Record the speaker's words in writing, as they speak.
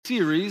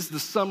series, the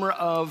Summer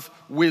of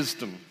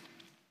Wisdom,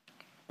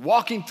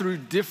 walking through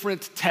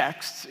different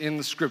texts in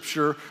the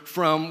Scripture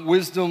from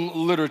wisdom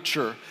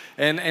literature.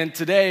 And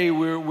today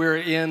we're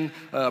in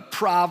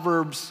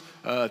Proverbs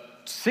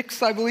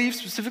 6, I believe,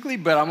 specifically,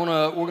 but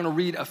we're gonna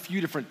read a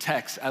few different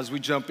texts as we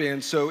jump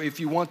in. So if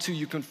you want to,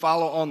 you can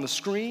follow on the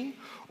screen,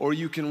 or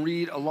you can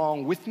read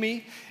along with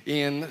me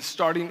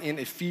starting in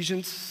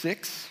Ephesians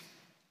 6,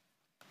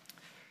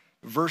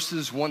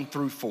 verses 1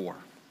 through 4.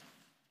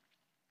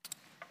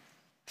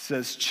 It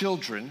says,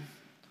 "Children,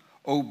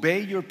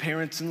 obey your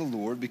parents in the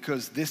Lord,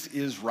 because this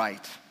is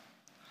right.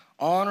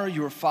 Honor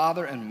your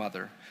father and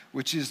mother,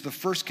 which is the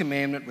first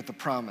commandment with a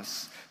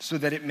promise, so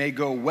that it may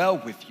go well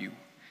with you,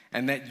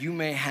 and that you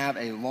may have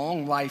a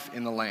long life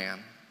in the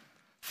land.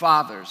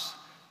 Fathers,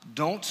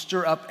 don't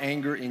stir up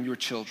anger in your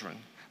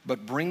children,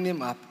 but bring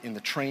them up in the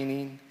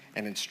training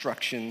and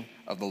instruction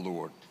of the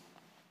Lord."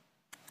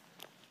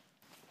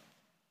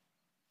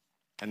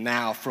 And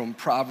now from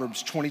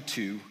Proverbs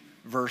 22,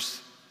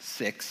 verse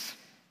 6.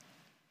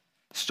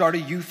 "Start a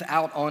youth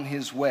out on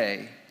his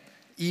way.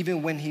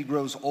 Even when he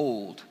grows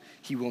old,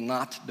 he will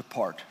not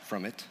depart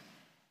from it."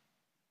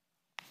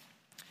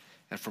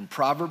 And from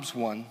Proverbs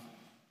 1,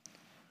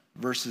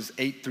 verses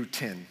 8 through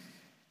 10.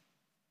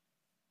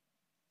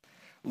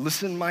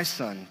 "Listen, my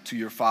son, to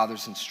your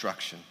father's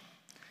instruction,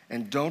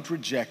 and don't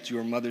reject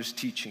your mother's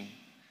teaching,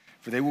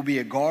 for they will be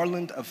a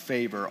garland of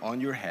favor on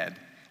your head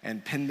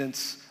and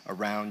pendants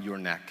around your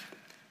neck."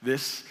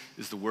 This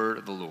is the word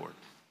of the Lord.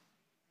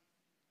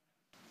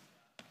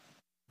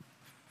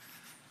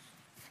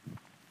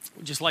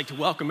 We'd just like to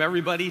welcome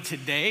everybody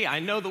today. I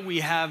know that we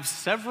have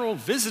several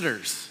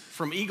visitors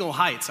from Eagle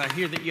Heights. I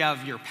hear that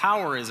your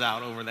power is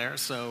out over there,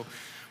 so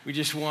we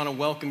just want to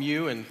welcome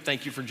you and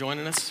thank you for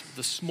joining us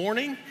this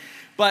morning.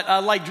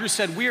 But like Drew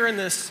said, we're in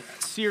this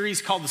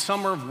series called the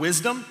Summer of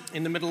Wisdom.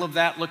 In the middle of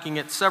that, looking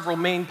at several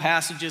main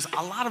passages,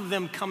 a lot of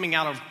them coming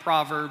out of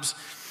Proverbs.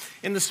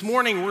 And this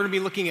morning, we're going to be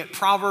looking at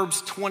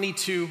Proverbs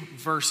 22,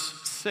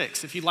 verse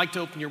 6. If you'd like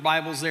to open your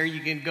Bibles there, you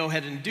can go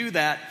ahead and do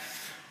that.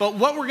 But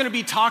what we're going to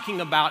be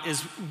talking about is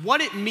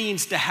what it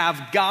means to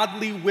have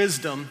godly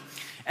wisdom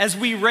as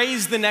we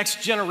raise the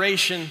next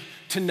generation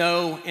to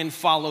know and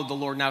follow the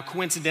Lord. Now,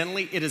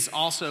 coincidentally, it is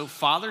also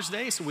Father's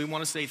Day, so we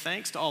want to say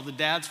thanks to all the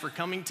dads for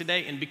coming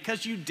today. And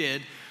because you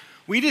did,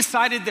 we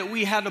decided that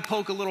we had to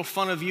poke a little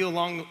fun of you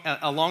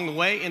along the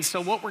way. And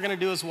so what we're going to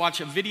do is watch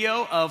a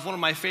video of one of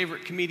my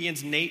favorite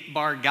comedians, Nate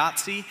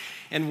Bargatze,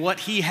 and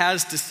what he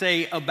has to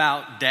say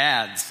about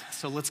dads.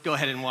 So let's go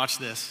ahead and watch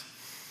this.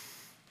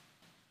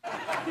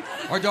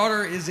 Our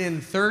daughter is in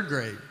 3rd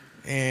grade,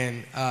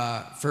 and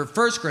for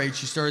 1st grade,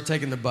 she started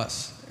taking the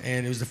bus.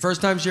 And it was the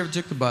first time she ever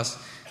took the bus.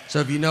 So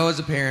if you know as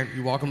a parent,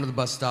 you walk them to the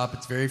bus stop.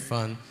 It's very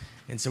fun.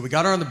 And so we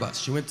got her on the bus.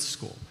 She went to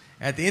school.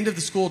 At the end of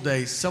the school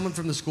day, someone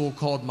from the school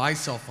called my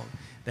cell phone.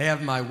 They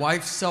have my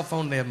wife's cell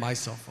phone. They have my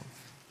cell phone.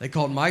 They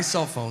called my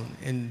cell phone,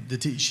 and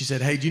she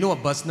said, "Hey, do you know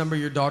what bus number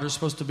your daughter's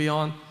supposed to be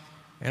on?"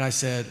 And I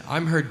said,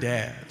 "I'm her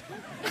dad."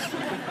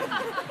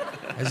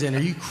 As in, are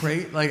you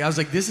crazy? I was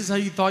like, this is how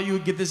you thought you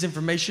would get this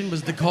information,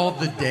 was to call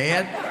the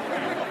dad?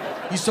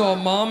 You saw a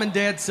mom and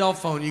dad's cell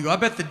phone. You go, "I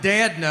bet the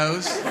dad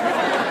knows." I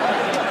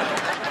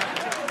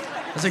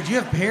was like, "Do you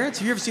have parents?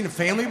 Have you ever seen a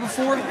family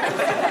before?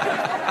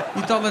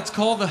 You thought, let's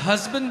call the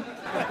husband?"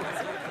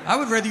 I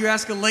would rather you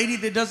ask a lady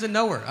that doesn't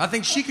know her. I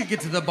think she could get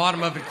to the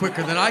bottom of it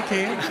quicker than I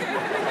can.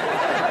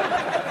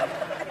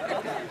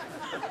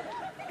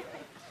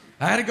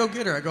 I had to go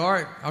get her. I go, "All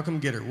right, I'll come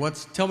get her.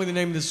 Tell me the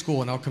name of this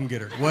school and I'll come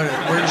get her. Where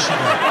does she go?"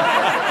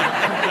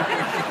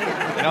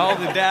 And all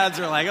the dads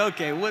are like,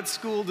 "Okay, what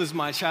school does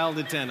my child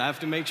attend? I have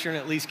to make sure and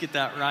at least get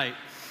that right."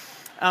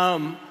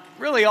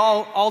 Really,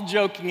 all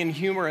joking and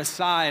humor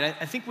aside,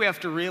 I think we have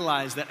to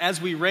realize that as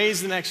we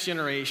raise the next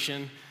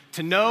generation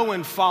to know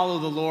and follow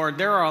the Lord,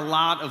 there are a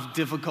lot of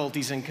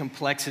difficulties and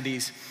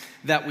complexities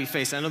that we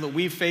face. I know that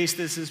we've faced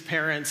this as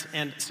parents,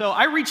 and so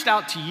I reached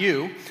out to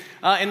you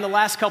in the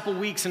last couple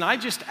weeks, and I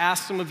just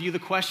asked some of you the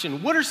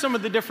question, what are some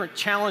of the different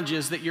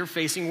challenges that you're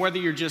facing, whether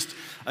you're just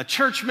a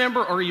church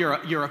member or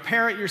you're a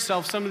parent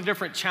yourself, some of the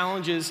different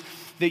challenges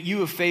that you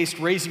have faced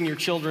raising your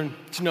children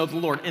to know the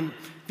Lord. And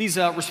these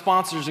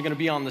responses are going to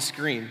be on the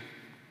screen.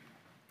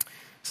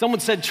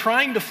 Someone said,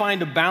 trying to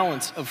find a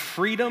balance of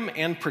freedom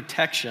and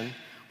protection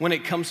when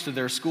it comes to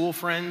their school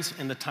friends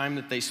and the time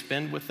that they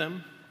spend with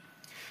them.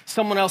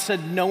 Someone else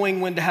said,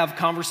 knowing when to have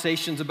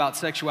conversations about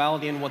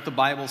sexuality and what the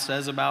Bible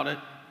says about it.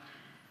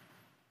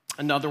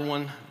 Another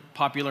one,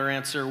 popular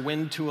answer,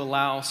 when to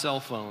allow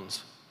cell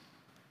phones.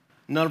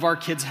 None of our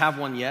kids have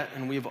one yet,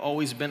 and we've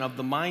always been of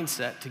the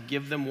mindset to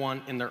give them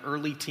one in their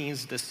early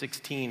teens to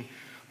 16,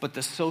 but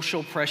the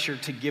social pressure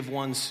to give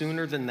one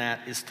sooner than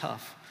that is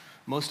tough.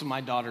 Most of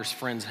my daughter's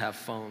friends have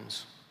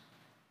phones.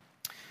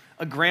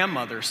 A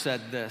grandmother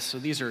said this, so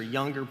these are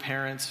younger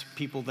parents,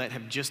 people that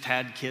have just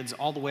had kids,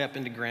 all the way up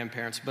into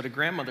grandparents, but a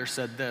grandmother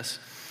said this,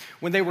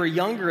 when they were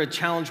younger, a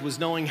challenge was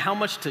knowing how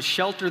much to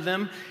shelter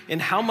them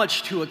and how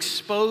much to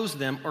expose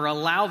them or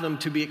allow them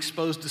to be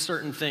exposed to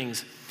certain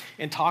things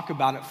and talk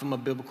about it from a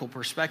biblical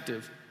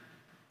perspective.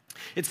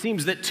 It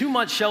seems that too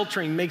much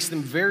sheltering makes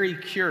them very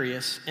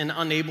curious and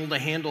unable to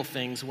handle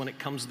things when it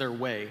comes their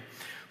way.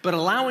 But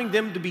allowing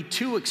them to be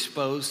too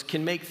exposed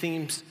can make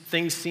things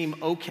seem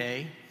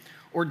okay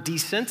or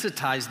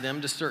desensitize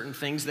them to certain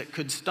things that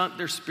could stunt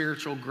their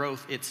spiritual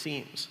growth, it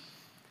seems.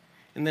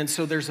 And then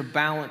so there's a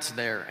balance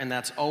there, and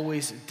that's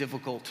always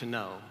difficult to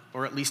know,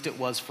 or at least it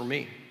was for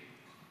me.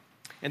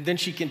 And then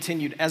she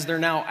continued, as they're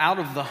now out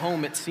of the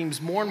home, it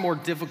seems more and more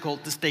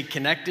difficult to stay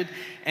connected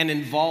and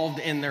involved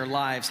in their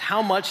lives.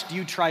 How much do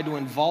you try to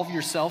involve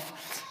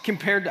yourself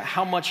compared to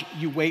how much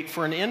you wait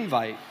for an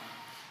invite?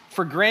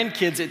 For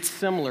grandkids, it's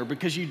similar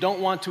because you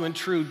don't want to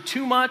intrude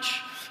too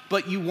much,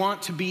 but you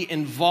want to be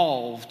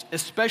involved,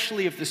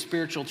 especially if the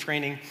spiritual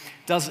training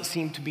doesn't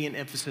seem to be an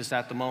emphasis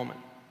at the moment.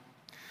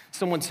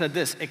 Someone said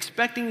this,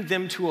 expecting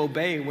them to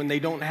obey when they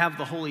don't have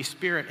the Holy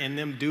Spirit in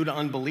them due to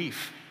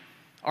unbelief.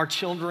 Are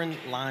children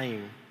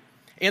lying?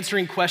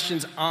 Answering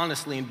questions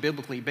honestly and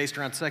biblically based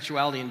around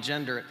sexuality and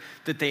gender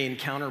that they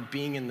encounter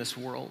being in this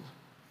world.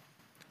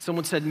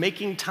 Someone said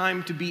making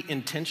time to be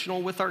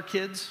intentional with our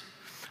kids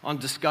on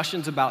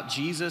discussions about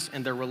Jesus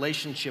and their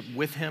relationship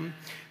with him,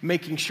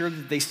 making sure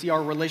that they see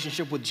our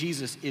relationship with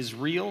Jesus is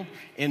real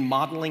and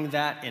modeling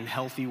that in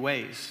healthy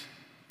ways.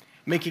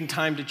 Making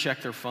time to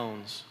check their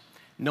phones,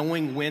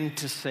 knowing when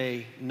to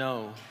say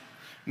no,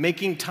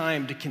 making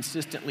time to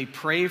consistently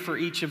pray for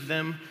each of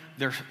them,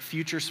 their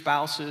future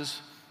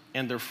spouses,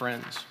 and their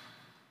friends.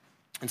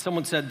 And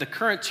someone said, the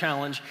current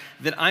challenge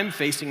that I'm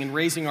facing in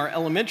raising our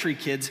elementary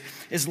kids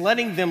is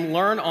letting them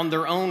learn on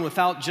their own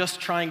without just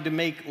trying to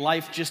make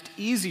life just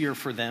easier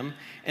for them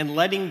and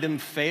letting them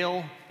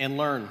fail and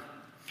learn.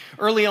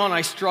 Early on,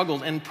 I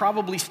struggled and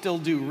probably still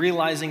do,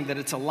 realizing that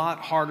it's a lot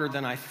harder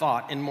than I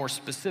thought, and more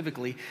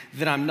specifically,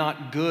 that I'm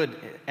not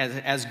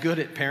as good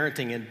at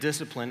parenting and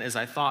discipline as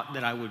I thought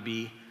that I would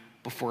be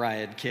before I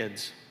had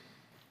kids.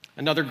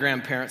 Another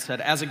grandparent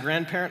said, as a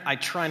grandparent, I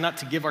try not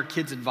to give our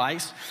kids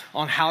advice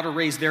on how to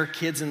raise their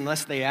kids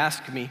unless they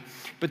ask me,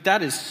 but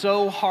that is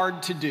so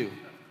hard to do.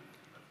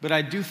 But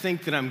I do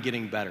think that I'm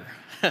getting better.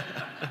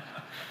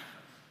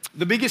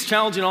 The biggest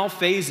challenge in all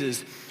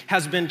phases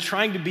has been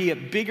trying to be a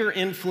bigger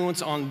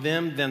influence on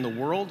them than the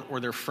world or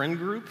their friend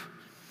group.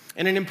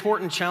 And an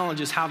important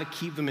challenge is how to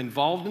keep them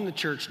involved in the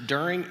church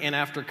during and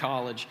after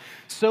college.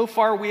 So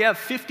far, we have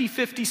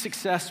 50-50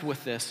 success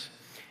with this.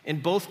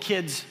 And both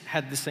kids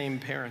had the same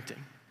parenting.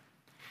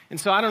 And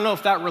so I don't know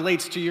if that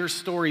relates to your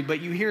story,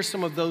 but you hear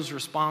some of those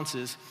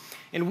responses.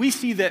 And we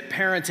see that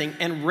parenting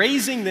and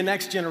raising the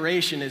next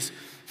generation is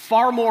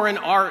far more an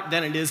art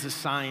than it is a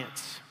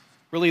science.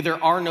 Really,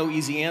 there are no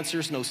easy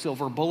answers, no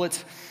silver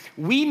bullets.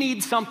 We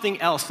need something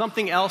else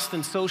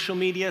than social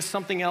media,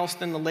 something else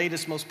than the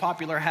latest, most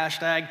popular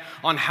hashtag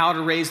on how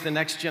to raise the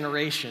next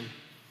generation.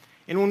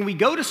 And when we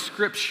go to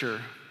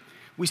Scripture,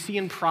 we see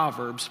in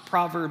Proverbs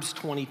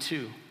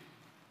 22,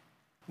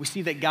 we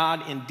see that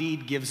God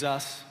indeed gives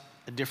us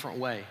a different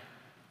way.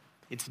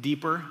 It's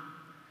deeper,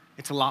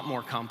 it's a lot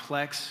more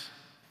complex,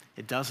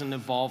 it doesn't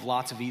involve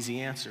lots of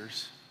easy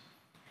answers.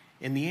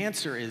 And the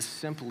answer is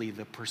simply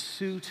the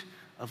pursuit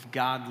of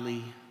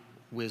godly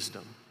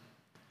wisdom.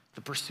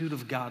 The pursuit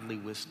of godly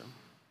wisdom.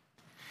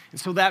 And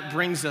so that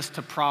brings us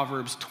to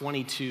Proverbs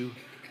 22,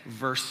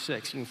 verse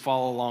 6. You can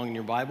follow along in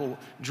your Bible.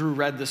 Drew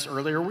read this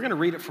earlier. We're going to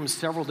read it from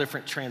several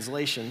different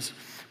translations.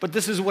 But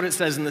this is what it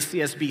says in the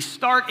CSB.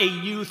 Start a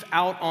youth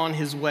out on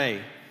his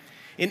way,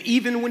 and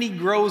even when he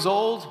grows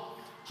old,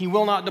 he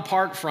will not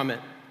depart from it.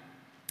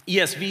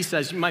 ESV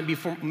says, you might be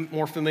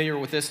more familiar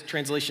with this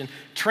translation,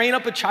 train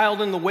up a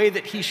child in the way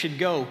that he should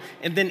go,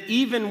 and then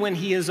even when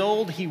he is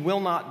old, he will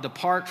not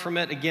depart from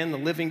it. Again, the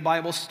Living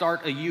Bible,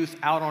 start a youth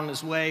out on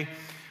his way.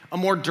 A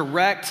more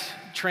direct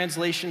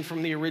translation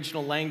from the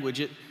original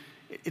language,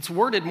 it's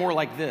worded more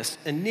like this,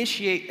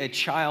 initiate a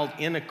child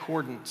in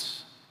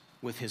accordance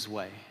with his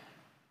way.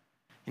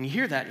 And you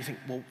hear that, and you think,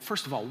 well,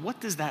 first of all, what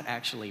does that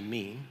actually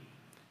mean?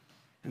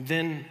 And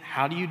then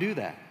how do you do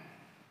that?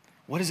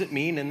 What does it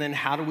mean? And then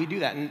how do we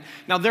do that? And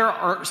now there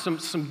are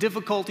some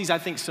difficulties, I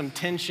think some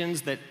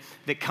tensions that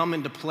come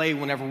into play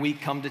whenever we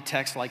come to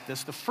texts like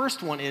this. The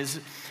first one is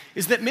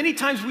that many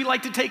times we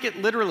like to take it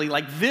literally,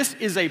 like this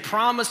is a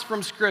promise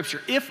from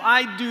Scripture. If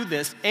I do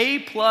this, A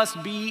plus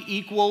B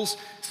equals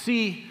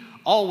C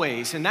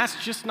always. And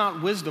that's just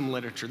not wisdom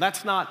literature.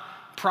 That's not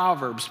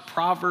Proverbs.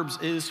 Proverbs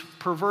is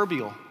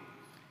proverbial.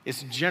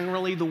 It's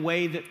generally the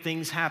way that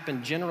things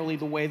happen, generally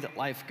the way that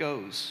life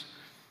goes.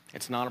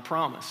 It's not a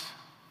promise.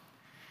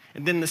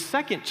 And then the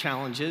second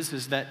challenge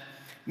is that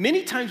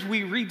many times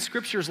we read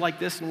scriptures like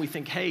this and we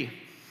think, hey,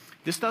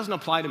 this doesn't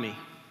apply to me.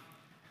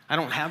 I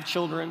don't have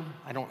children.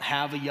 I don't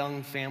have a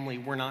young family.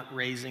 We're not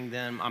raising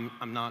them.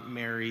 I'm not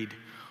married.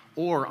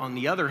 Or on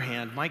the other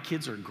hand, my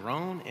kids are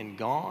grown and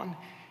gone,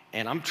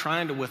 and I'm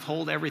trying to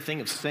withhold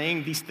everything of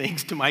saying these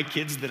things to my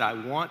kids that I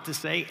want to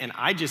say, and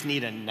I just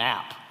need a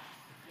nap.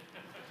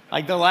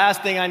 Like the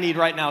last thing I need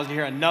right now is to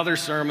hear another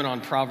sermon on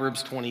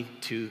Proverbs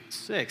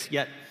 22:6.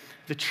 Yet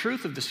the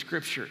truth of the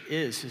Scripture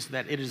is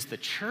that it is the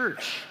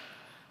church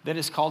that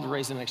is called to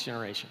raise the next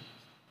generation.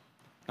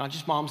 Not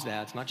just moms,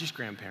 dads, not just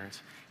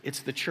grandparents.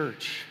 It's the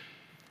church.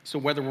 So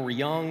whether we're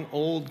young,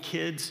 old,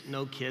 kids,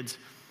 no kids,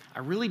 I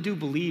really do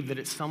believe that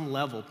at some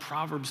level,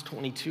 Proverbs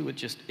 22,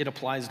 it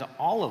applies to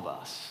all of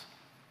us.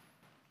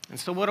 And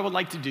so what I would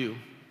like to do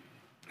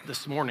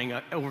this morning,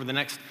 over the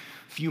next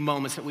few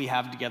moments that we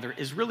have together,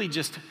 is really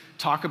just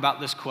talk about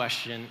this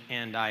question,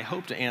 and I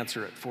hope to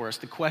answer it for us.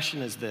 The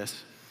question is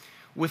this: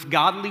 with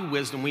godly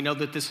wisdom, we know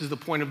that this is the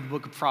point of the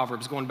book of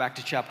Proverbs, going back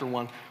to chapter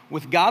 1.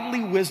 With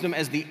godly wisdom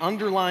as the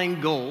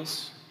underlying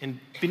goals, and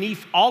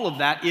beneath all of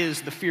that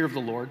is the fear of the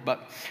Lord,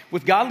 but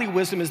with godly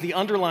wisdom as the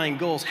underlying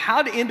goals,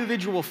 how do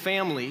individual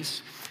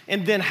families,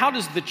 and then how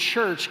does the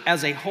church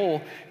as a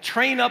whole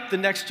train up the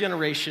next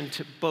generation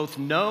to both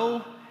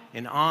know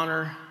and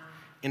honor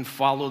and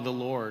follow the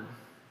Lord?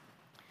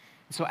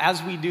 So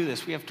as we do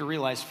this, we have to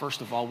realize,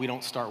 first of all, we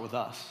don't start with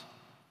us.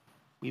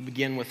 We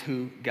begin with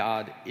who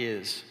God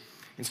is.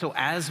 And so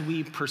as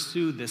we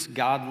pursue this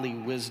godly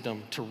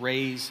wisdom to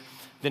raise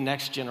the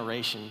next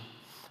generation,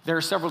 there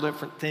are several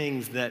different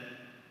things that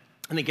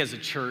I think as a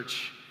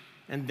church,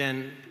 and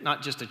then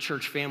not just a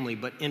church family,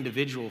 but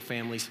individual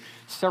families,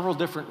 several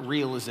different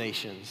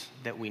realizations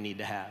that we need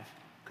to have,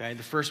 okay?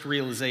 The first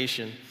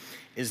realization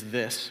is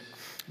this.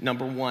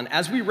 Number one,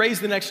 as we raise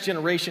the next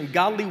generation,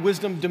 godly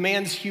wisdom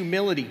demands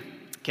humility.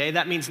 Okay,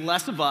 that means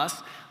less of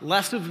us,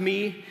 less of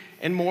me,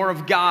 and more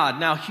of God.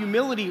 Now,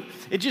 humility,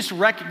 it just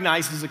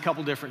recognizes a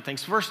couple different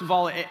things. First of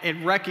all, it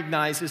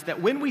recognizes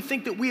that when we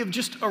think that we have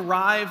just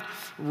arrived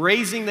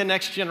raising the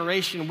next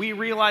generation, we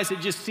realize it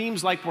just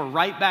seems like we're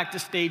right back to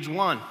stage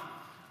one,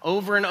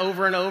 over and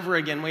over and over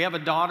again. We have a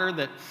daughter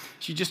that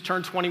she just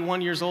turned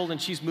 21 years old,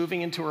 and she's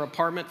moving into her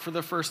apartment for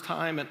the first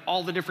time, and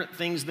all the different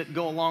things that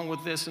go along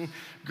with this, and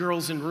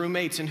girls and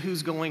roommates, and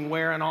who's going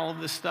where, and all of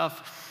this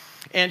stuff.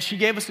 And she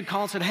gave us a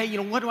call and said, hey,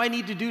 what do I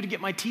need to do to get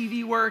my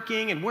TV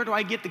working? And where do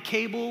I get the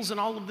cables and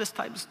all of this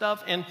type of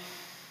stuff? And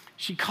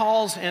she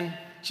calls and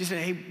she said,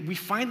 hey, we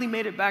finally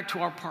made it back to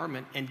our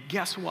apartment. And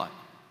guess what?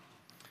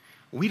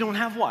 We don't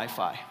have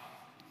Wi-Fi.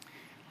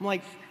 I'm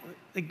like,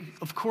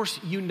 of course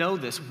you know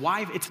this.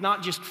 It's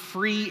not just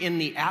free in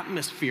the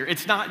atmosphere.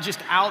 It's not just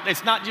out.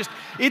 It's not just,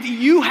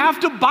 you have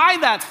to buy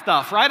that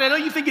stuff, right? I know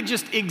you think it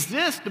just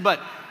exists,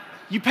 but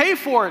you pay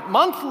for it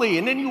monthly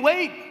and then you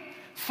wait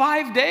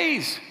 5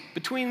 days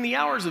between the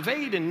hours of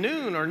 8 and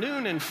noon, or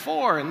noon and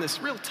 4, in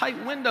this real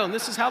tight window, and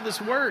this is how this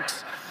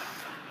works.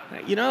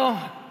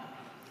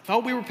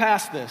 Thought we were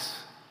past this.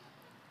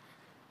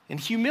 And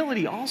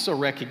humility also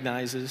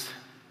recognizes,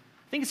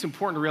 I think it's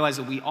important to realize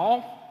that we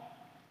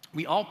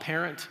all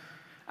parent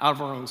out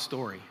of our own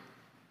story.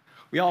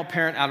 We all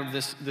parent out of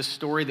this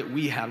story that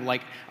we have.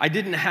 Like, I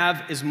didn't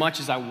have as much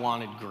as I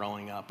wanted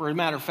growing up. Or as a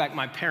matter of fact,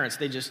 my parents,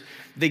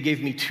 they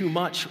gave me too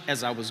much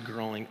as I was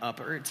growing up.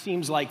 Or it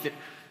seems like that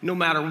no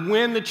matter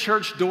when the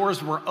church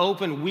doors were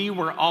open, we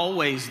were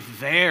always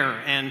there.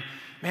 And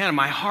man,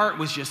 my heart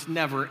was just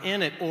never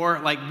in it. Or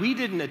like, we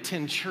didn't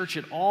attend church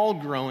at all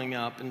growing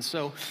up. And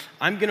so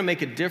I'm going to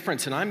make a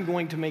difference and I'm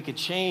going to make a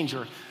change.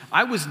 Or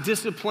I was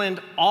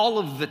disciplined all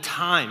of the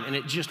time and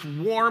it just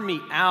wore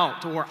me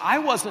out. Or I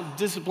wasn't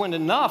disciplined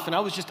enough and I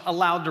was just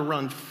allowed to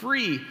run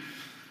free.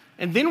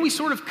 And then we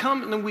sort of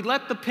come and then we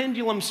let the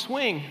pendulum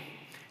swing. And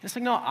it's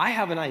like, no, I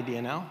have an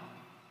idea now.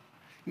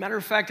 Matter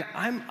of fact,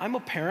 I'm a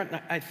parent,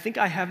 and I think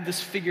I have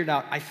this figured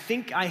out. I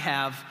think I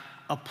have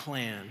a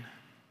plan.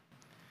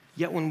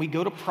 Yet when we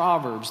go to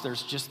Proverbs,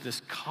 there's just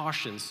this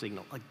caution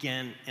signal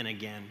again and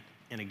again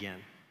and again.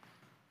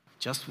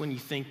 Just when you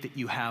think that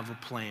you have a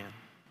plan,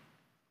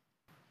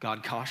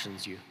 God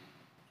cautions you.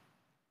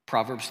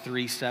 Proverbs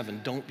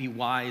 3:7, don't be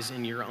wise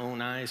in your own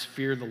eyes,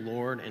 fear the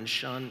Lord and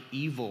shun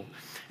evil.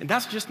 And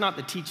that's just not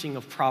the teaching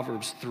of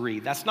Proverbs 3.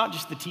 That's not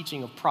just the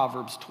teaching of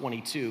Proverbs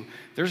 22.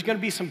 There's going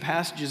to be some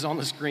passages on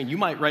the screen. You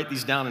might write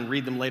these down and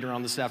read them later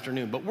on this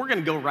afternoon, but we're going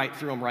to go right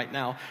through them right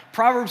now.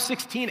 Proverbs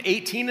 16,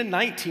 18, and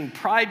 19,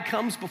 pride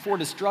comes before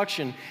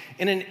destruction,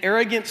 and an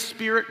arrogant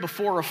spirit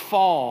before a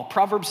fall.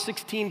 Proverbs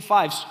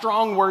 16:5,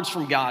 strong words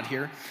from God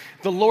here.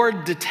 The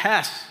Lord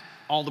detests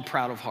all the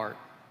proud of heart.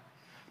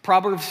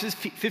 Proverbs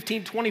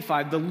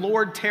 15:25, the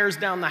Lord tears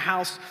down the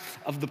house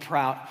of the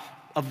proud.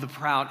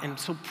 And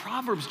so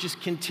Proverbs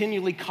just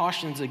continually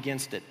cautions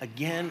against it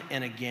again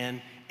and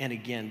again and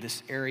again,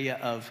 this area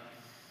of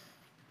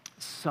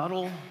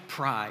subtle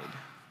pride.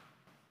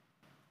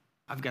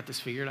 I've got this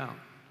figured out.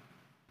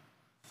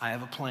 I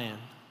have a plan.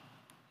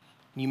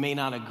 You may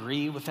not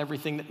agree with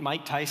everything that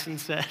Mike Tyson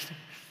said.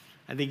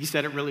 I think he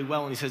said it really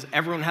well, and he says,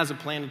 everyone has a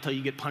plan until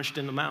you get punched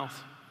in the mouth.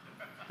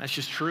 That's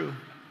just true.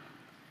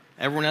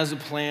 Everyone has a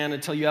plan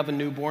until you have a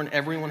newborn.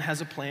 Everyone has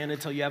a plan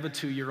until you have a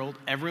 2-year-old.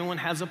 Everyone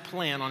has a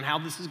plan on how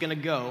this is going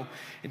to go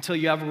until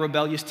you have a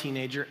rebellious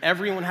teenager.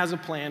 Everyone has a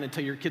plan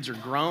until your kids are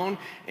grown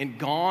and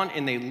gone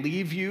and they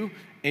leave you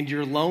and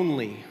you're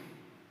lonely.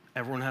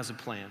 Everyone has a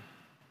plan.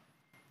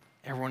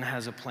 Everyone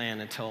has a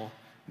plan until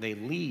they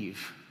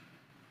leave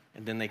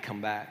and then they come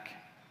back.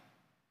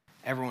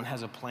 Everyone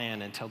has a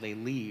plan until they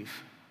leave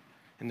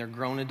and they're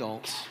grown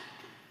adults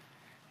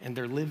and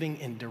they're living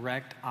in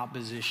direct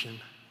opposition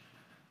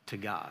to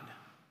God.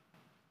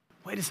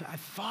 Wait a second, I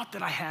thought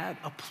that I had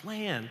a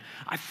plan.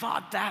 I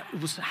thought that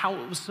was how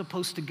it was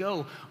supposed to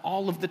go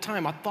all of the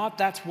time. I thought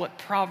that's what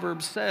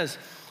Proverbs says.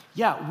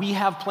 Yeah, we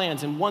have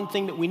plans, and one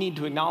thing that we need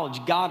to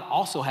acknowledge, God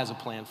also has a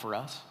plan for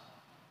us,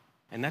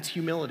 and that's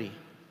humility.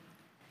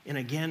 And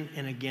again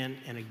and again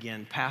and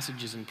again,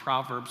 passages in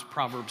Proverbs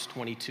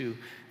 22,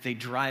 they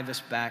drive us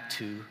back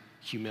to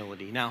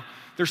humility. Now,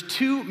 there's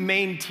two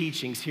main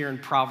teachings here in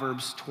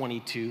Proverbs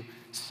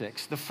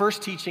 22:6. The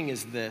first teaching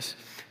is this,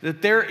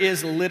 that there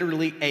is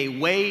literally a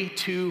way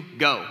to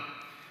go.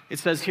 It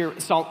says here,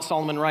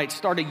 Solomon writes,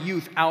 start a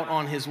youth out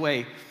on his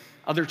way.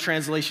 Other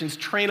translations,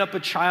 train up a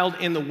child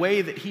in the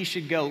way that he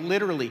should go.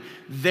 Literally,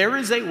 there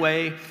is a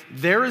way,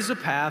 there is a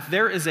path,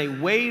 there is a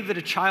way that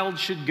a child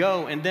should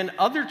go. And then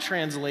other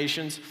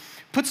translations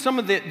put some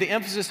of the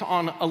emphasis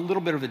on a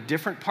little bit of a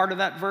different part of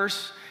that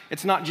verse.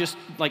 It's not just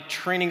like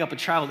training up a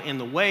child in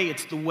the way,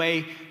 it's the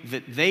way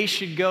that they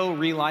should go,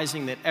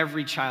 realizing that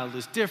every child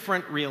is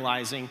different,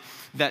 realizing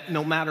that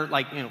no matter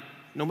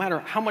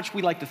how much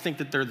we like to think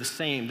that they're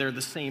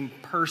the same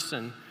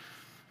person,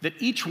 that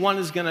each one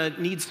is going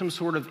to need some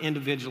sort of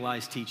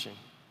individualized teaching,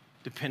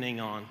 depending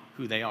on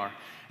who they are.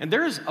 And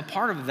there is a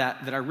part of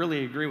that I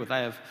really agree with. I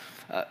have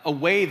a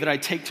way that I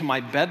take to my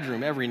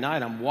bedroom every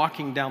night. I'm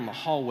walking down the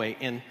hallway,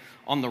 and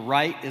on the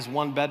right is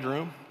one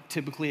bedroom,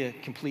 typically a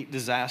complete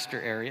disaster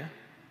area.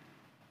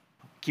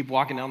 Keep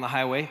walking down the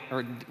highway,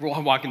 or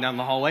walking down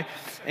the hallway,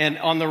 and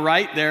on the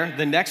right there,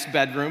 the next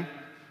bedroom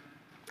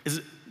is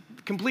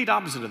the complete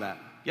opposite of that.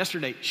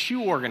 Yesterday,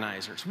 shoe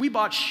organizers. We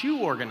bought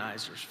shoe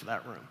organizers for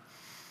that room,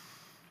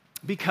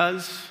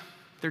 because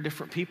they're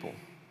different people.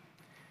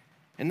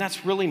 And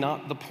that's really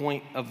not the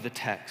point of the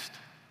text.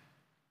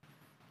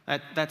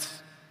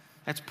 That's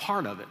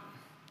part of it,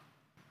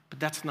 but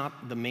that's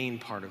not the main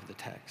part of the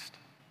text.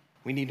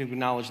 We need to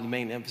acknowledge the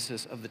main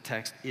emphasis of the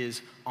text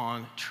is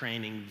on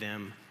training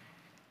them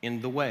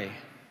in the way.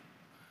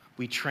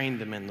 We train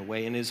them in the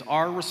way, and it is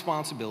our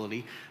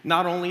responsibility,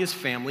 not only as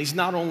families,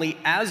 not only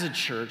as a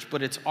church,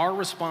 but it's our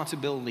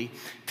responsibility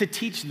to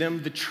teach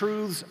them the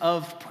truths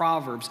of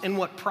Proverbs. And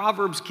what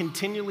Proverbs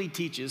continually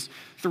teaches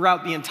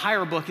throughout the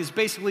entire book is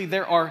basically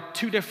there are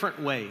two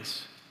different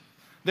ways.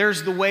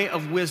 There's the way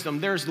of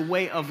wisdom, there's the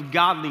way of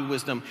godly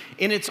wisdom,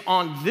 and it's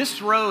on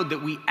this road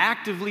that we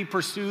actively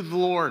pursue the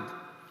Lord.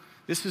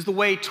 This is the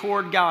way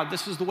toward God.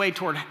 This is the way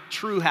toward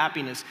true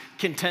happiness,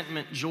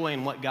 contentment, joy,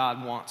 and what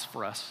God wants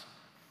for us.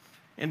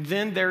 And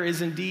then there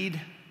is indeed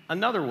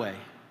another way.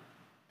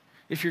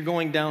 If you're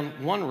going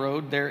down one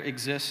road, there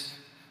exists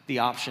the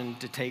option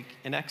to take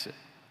an exit.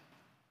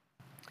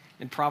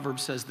 And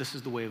Proverbs says this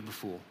is the way of the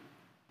fool.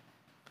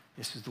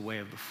 This is the way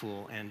of the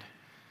fool. And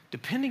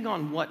depending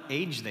on what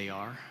age they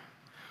are,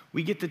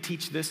 we get to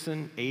teach this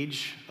in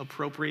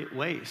age-appropriate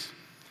ways.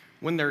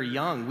 When they're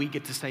young, we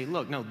get to say,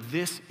 look, no,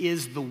 this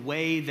is the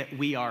way that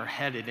we are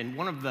headed. And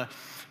one of the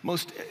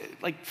most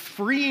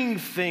freeing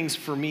things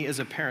for me as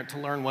a parent to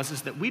learn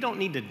is that we don't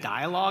need to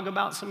dialogue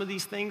about some of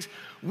these things.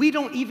 We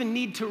don't even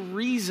need to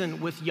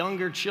reason with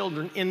younger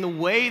children in the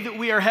way that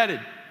we are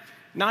headed,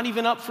 not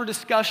even up for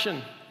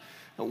discussion.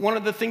 One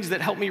of the things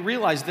that helped me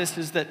realize this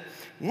is that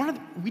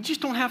we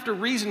just don't have to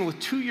reason with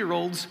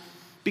 2-year-olds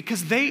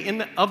because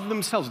of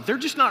themselves, they're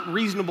just not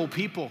reasonable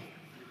people.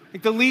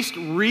 Like the least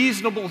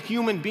reasonable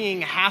human being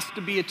has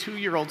to be a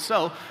 2-year-old.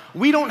 So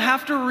we don't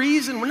have to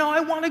reason. No, I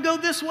want to go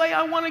this way.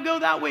 I want to go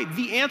that way.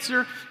 The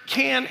answer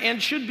can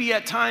and should be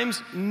at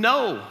times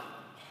no,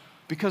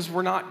 because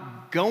we're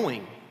not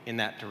going in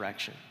that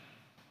direction.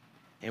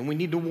 And we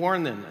need to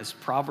warn them, as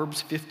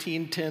Proverbs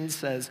 15:10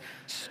 says,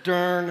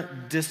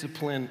 stern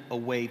discipline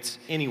awaits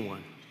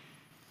anyone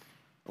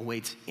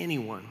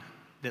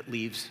that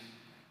leaves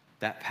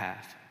that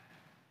path.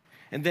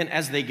 And then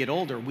as they get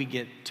older, we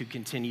get to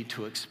continue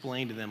to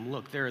explain to them,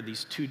 look, there are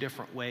these two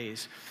different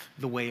ways,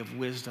 the way of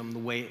wisdom, the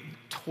way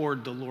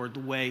toward the Lord,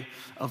 the way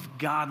of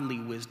godly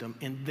wisdom,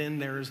 and then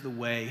there is the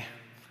way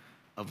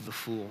of the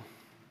fool.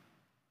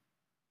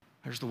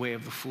 There's the way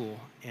of the fool,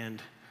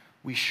 and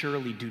we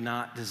surely do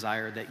not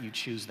desire that you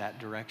choose that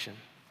direction.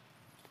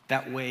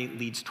 That way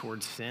leads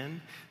toward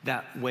sin.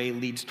 That way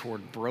leads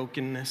toward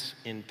brokenness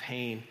and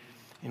pain,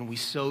 and we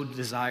so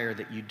desire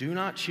that you do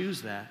not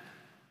choose that.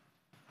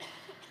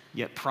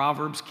 Yet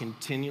Proverbs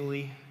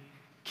continually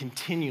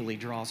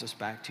draws us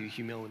back to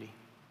humility.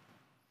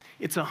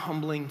 It's a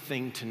humbling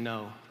thing to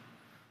know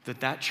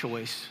that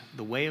choice,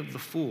 the way of the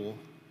fool,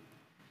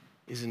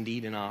 is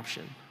indeed an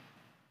option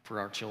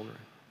for our children.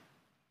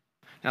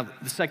 Now,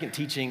 the second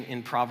teaching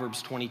in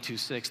Proverbs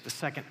 22:6, the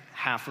second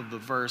half of the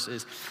verse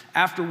is,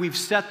 after we've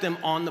set them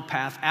on the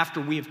path,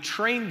 after we have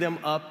trained them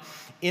up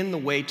in the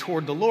way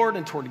toward the Lord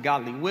and toward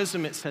godly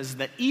wisdom, it says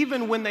that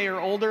even when they are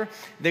older,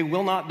 they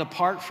will not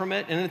depart from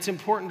it. And it's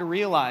important to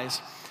realize,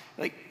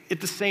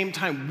 at the same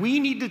time, we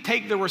need to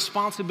take the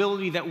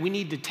responsibility that we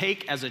need to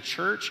take as a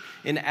church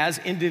and as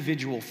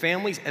individual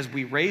families as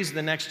we raise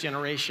the next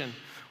generation.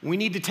 We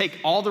need to take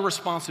all the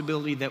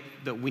responsibility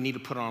that we need to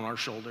put on our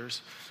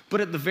shoulders.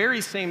 But at the very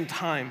same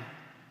time,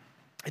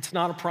 it's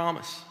not a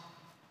promise.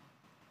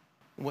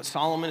 And what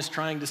Solomon is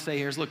trying to say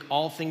here is, look,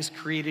 all things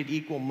created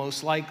equal,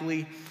 most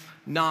likely,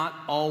 not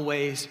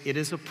always. It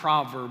is a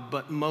proverb,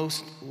 but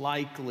most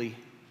likely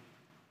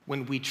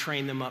when we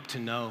train them up to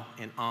know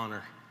and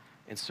honor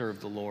and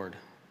serve the Lord,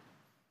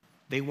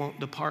 they won't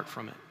depart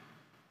from it.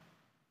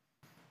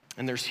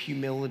 And there's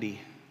humility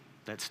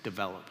that's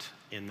developed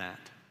in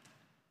that.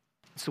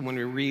 So when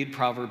we read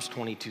Proverbs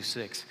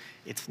 22:6,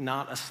 it's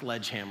not a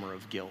sledgehammer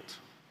of guilt.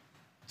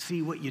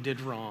 See what you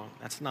did wrong.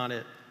 That's not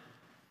it.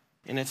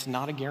 And it's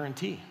not a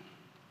guarantee.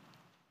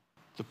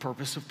 The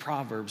purpose of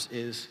Proverbs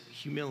is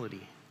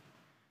humility.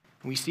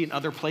 We see in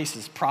other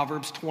places,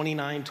 Proverbs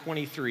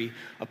 29:23,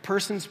 a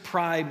person's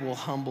pride will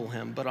humble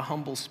him, but a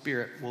humble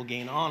spirit will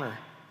gain honor.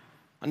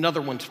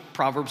 Another one,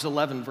 Proverbs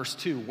 11, verse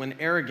 2, when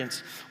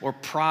arrogance or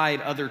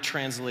pride, other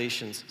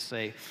translations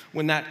say,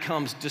 when that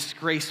comes,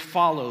 disgrace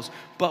follows,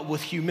 but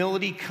with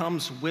humility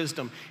comes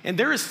wisdom. And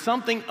there is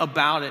something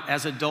about it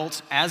as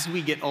adults, as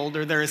we get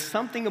older, there is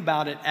something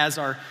about it as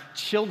our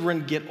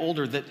children get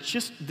older that's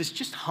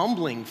just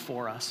humbling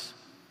for us.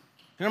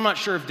 And I'm not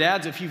sure if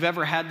dads, if you've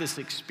ever had this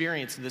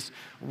experience, this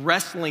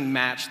wrestling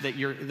match that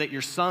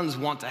your sons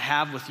want to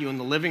have with you in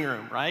the living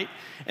room, right?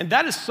 And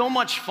that is so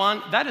much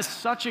fun. That is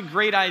such a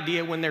great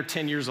idea when they're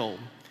 10 years old.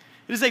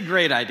 It is a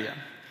great idea.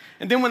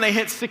 And then when they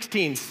hit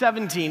 16,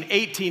 17,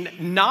 18,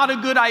 not a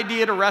good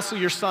idea to wrestle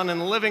your son in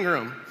the living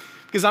room.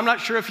 Because I'm not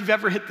sure if you've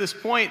ever hit this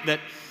point that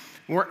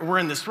we're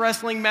in this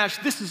wrestling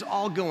match. This is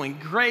all going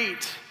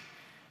great.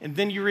 And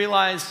then you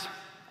realize,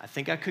 I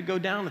think I could go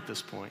down at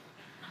this point.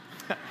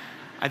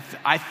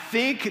 I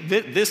think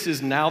that this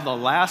is now the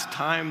last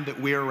time that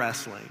we're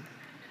wrestling.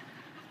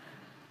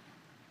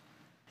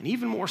 And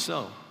even more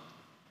so,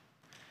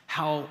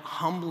 how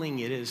humbling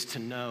it is to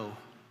know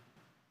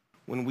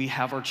when we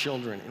have our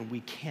children and we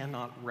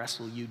cannot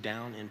wrestle you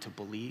down into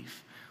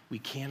belief. We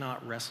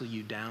cannot wrestle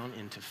you down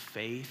into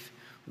faith.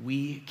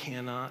 We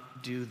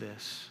cannot do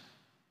this.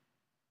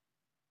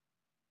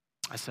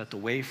 I set the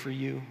way for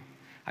you.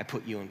 I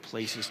put you in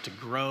places to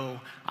grow.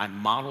 I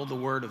model the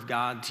Word of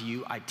God to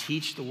you. I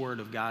teach the Word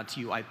of God to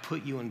you. I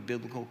put you in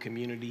biblical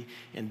community,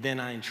 and then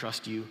I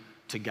entrust you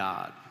to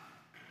God.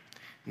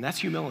 And that's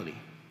humility.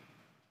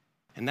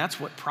 And that's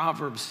what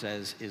Proverbs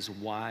says is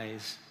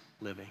wise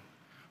living.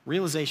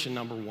 Realization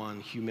number one,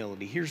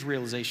 humility. Here's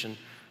realization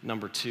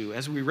number two.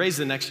 As we raise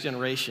the next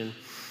generation,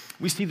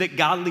 we see that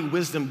godly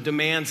wisdom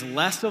demands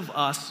less of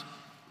us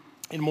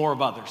and more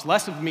of others.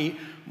 Less of me,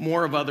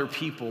 more of other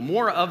people,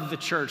 more of the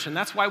church. And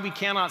that's why we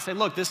cannot say,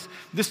 look, this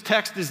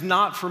text is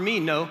not for me.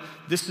 No,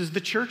 this is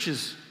the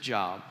church's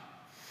job.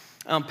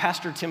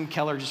 Pastor Tim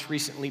Keller just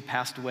recently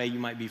passed away. You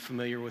might be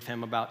familiar with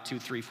him about 2,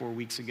 3, 4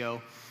 weeks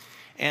ago.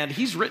 And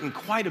he's written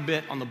quite a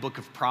bit on the book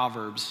of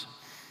Proverbs.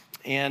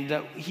 And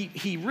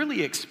he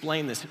really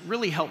explained this. It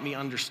really helped me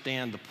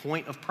understand the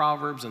point of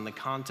Proverbs and the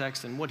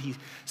context. And what he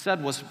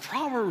said was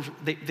Proverbs,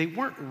 they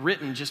weren't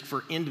written just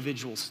for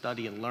individual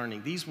study and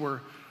learning. These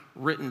were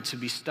written to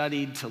be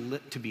studied,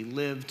 to be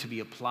lived, to be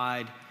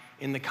applied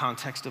in the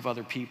context of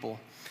other people.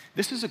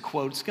 This is a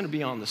quote. It's going to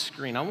be on the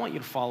screen. I want you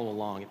to follow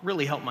along. It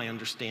really helped my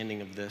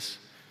understanding of this.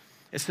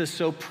 It says,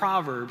 so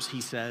Proverbs,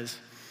 he says,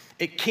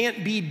 it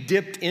can't be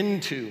dipped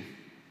into.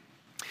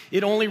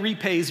 It only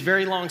repays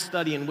very long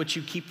study in which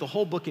you keep the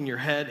whole book in your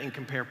head and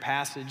compare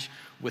passage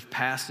with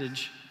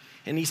passage.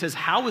 And he says,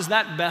 how is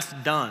that best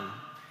done?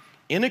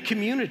 In a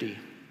community.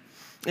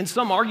 And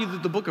some argue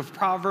that the book of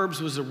Proverbs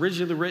was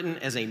originally written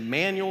as a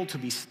manual to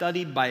be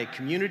studied by a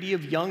community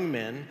of young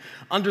men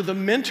under the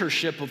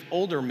mentorship of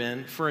older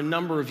men for a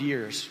number of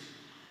years.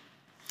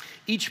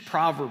 Each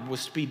proverb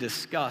was to be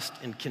discussed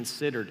and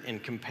considered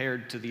and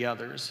compared to the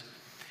others.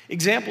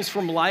 Examples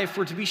from life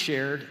were to be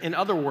shared. In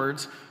other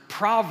words,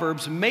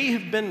 Proverbs may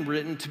have been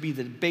written to be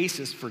the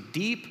basis for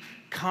deep,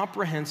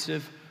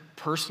 comprehensive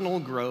personal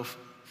growth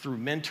through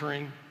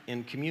mentoring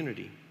and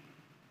community.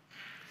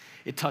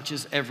 It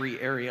touches every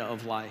area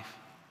of life.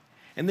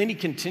 And then he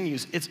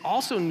continues, it's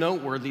also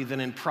noteworthy that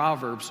in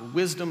Proverbs,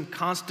 wisdom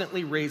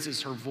constantly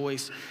raises her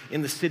voice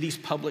in the city's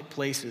public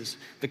places,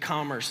 the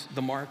commerce,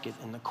 the market,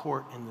 and the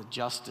court, and the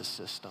justice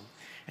system.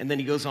 And then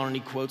he goes on and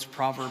he quotes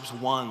Proverbs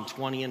 1,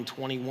 20 and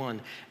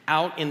 21.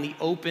 Out in the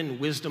open,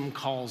 wisdom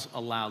calls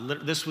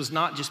aloud. This was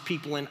not just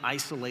people in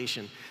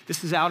isolation.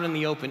 This is out in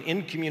the open,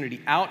 in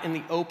community. Out in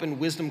the open,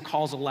 wisdom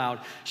calls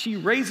aloud. She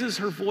raises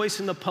her voice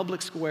in the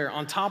public square.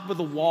 On top of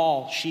the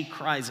wall, she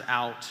cries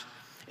out.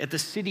 At the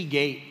city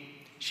gate,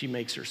 she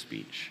makes her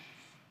speech.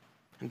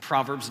 In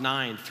Proverbs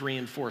 9, 3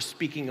 and 4,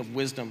 speaking of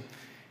wisdom,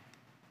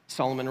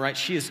 Solomon writes,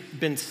 she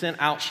sent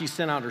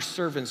out her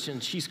servants,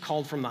 and she's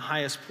called from the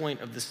highest point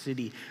of the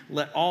city.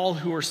 Let all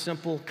who are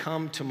simple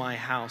come to my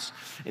house.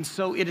 And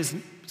so it is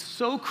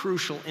so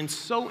crucial and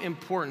so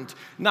important,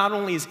 not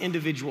only as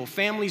individual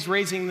families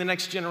raising the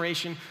next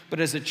generation,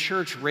 but as a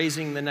church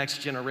raising the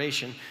next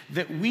generation,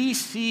 that we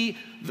see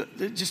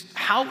just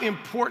how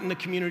important the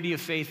community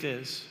of faith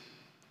is.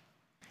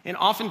 And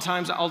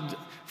oftentimes,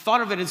 thought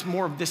of it as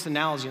more of this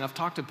analogy, and I've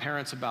talked to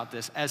parents about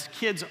this. As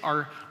kids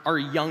are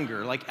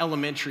younger, like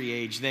elementary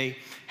age, they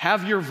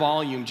have your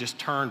volume just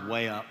turned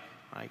way up.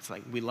 It's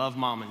like, we love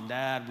mom and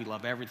dad. We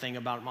love everything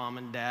about mom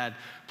and dad.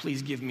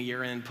 Please give me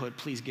your input.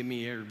 Please give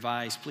me your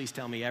advice. Please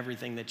tell me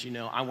everything that you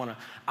know. I want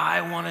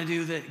to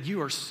do that.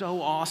 You are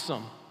so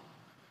awesome.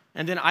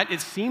 And then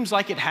it seems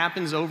like it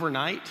happens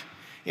overnight.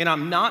 And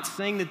I'm not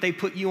saying that they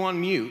put you on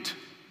mute,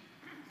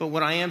 but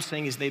what I am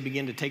saying is they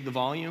begin to take the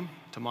volume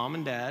to mom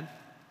and dad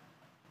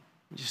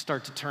and just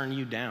start to turn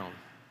you down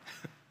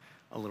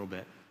a little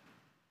bit.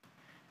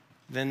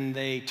 Then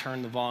they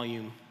turn the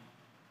volume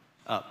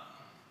up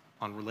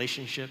on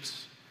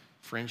relationships,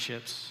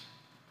 friendships,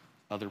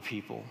 other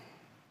people.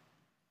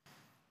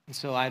 And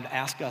so I'd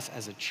ask us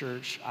as a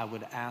church, I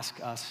would ask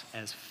us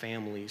as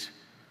families,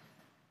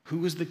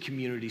 who is the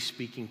community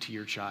speaking to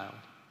your child?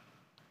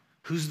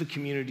 Who's the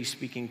community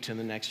speaking to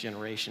the next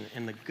generation?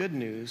 And the good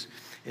news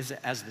is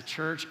that as the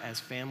church, as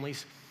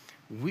families,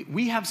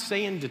 we have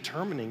say in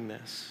determining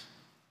this.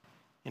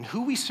 And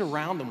who we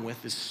surround them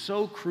with is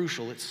so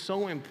crucial. It's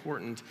so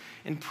important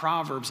in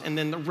Proverbs. And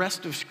then the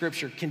rest of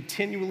Scripture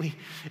continually,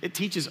 it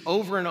teaches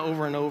over and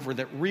over and over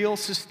that real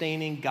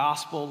sustaining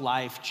gospel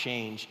life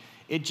change,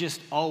 it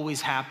just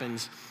always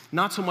happens,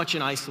 not so much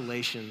in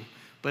isolation,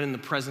 but in the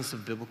presence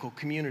of biblical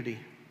community.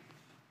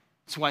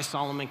 That's why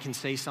Solomon can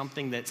say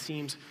something that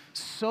seems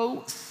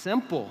so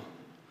simple.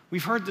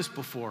 We've heard this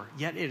before,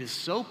 yet it is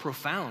so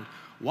profound.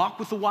 Walk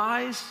with the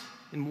wise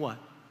and what?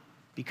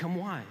 Become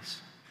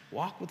wise.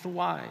 Walk with the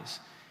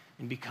wise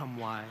and become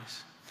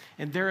wise.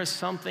 And there is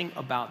something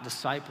about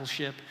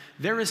discipleship.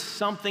 There is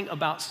something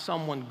about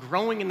someone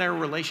growing in their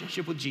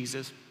relationship with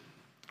Jesus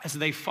as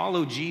they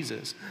follow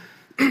Jesus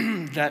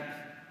that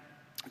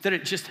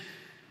it just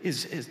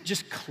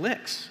just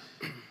clicks.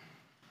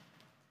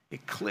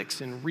 It clicks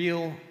in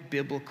real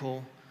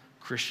biblical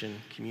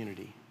Christian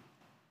community.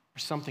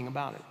 There's something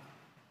about it.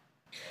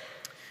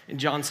 In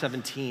John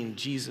 17,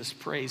 Jesus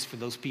prays for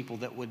those people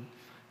that would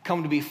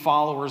come to be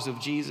followers of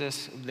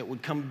Jesus, that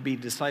would come to be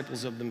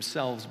disciples of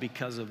themselves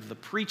because of the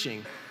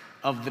preaching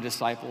of the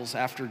disciples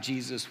after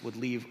Jesus would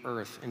leave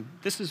earth. And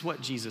this is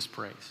what Jesus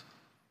prays.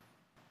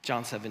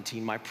 John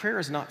 17, my prayer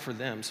is not for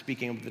them,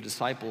 speaking of the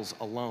disciples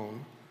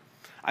alone.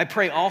 I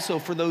pray also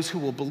for those who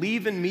will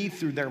believe in me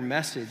through their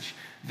message,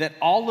 that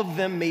all of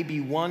them may be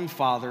one,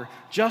 Father,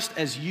 just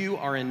as you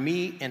are in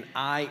me and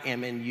I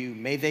am in you.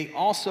 May they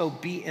also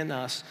be in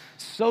us,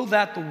 so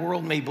that the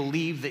world may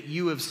believe that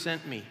you have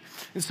sent me.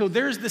 And so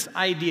there's this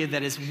idea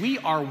that as we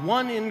are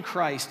one in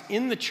Christ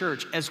in the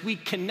church, as we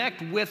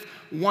connect with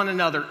one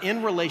another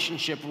in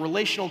relationship,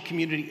 relational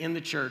community in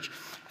the church,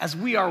 as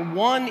we are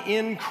one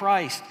in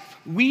Christ,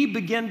 we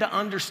begin to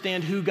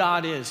understand who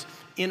God is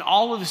in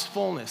all of his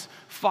fullness,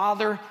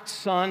 Father,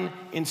 Son,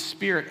 and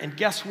Spirit. And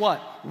guess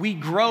what? We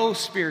grow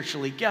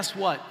spiritually. Guess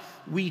what?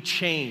 We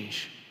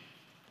change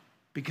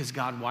because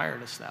God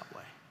wired us that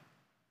way.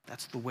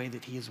 That's the way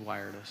that he has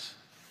wired us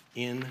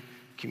in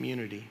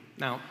community.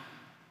 Now,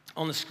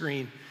 on the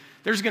screen,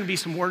 there's going to be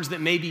some words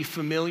that may be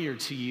familiar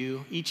to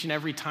you each and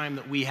every time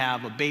that we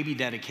have a baby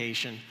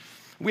dedication.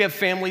 We have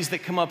families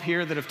that come up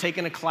here that have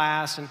taken a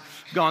class and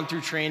gone through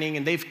training,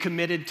 and they've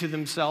committed to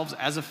themselves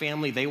as a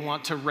family. They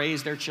want to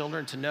raise their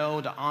children to know,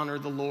 to honor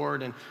the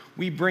Lord, and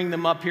we bring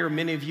them up here.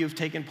 Many of you have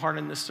taken part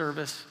in this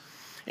service.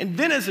 And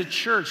then as a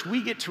church,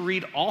 we get to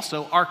read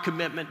also our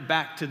commitment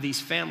back to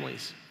these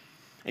families.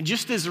 And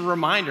just as a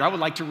reminder, I would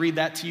like to read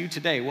that to you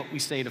today, what we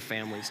say to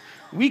families.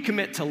 We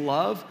commit to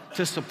love,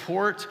 to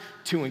support,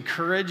 to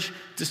encourage,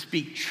 to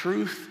speak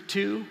truth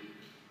to,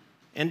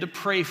 and to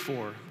pray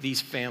for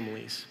these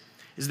families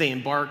as they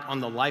embark on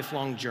the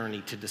lifelong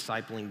journey to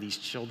discipling these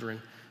children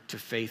to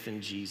faith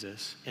in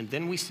Jesus. And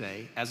then we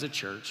say, as a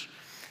church,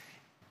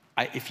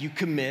 if you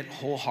commit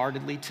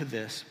wholeheartedly to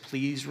this,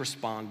 please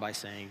respond by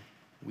saying,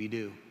 we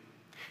do.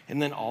 And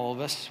then all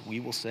of us, we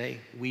will say,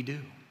 we do.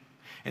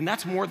 And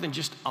that's more than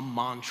just a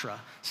mantra,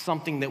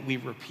 something that we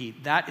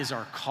repeat. That is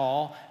our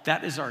call.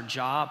 That is our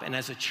job. And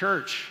as a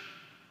church,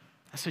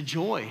 that's a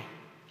joy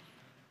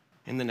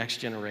in the next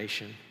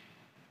generation.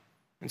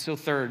 And so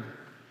third,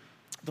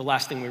 the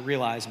last thing we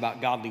realize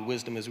about godly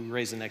wisdom as we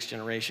raise the next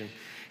generation,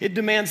 it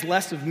demands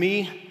less of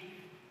me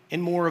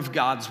and more of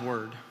God's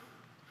word.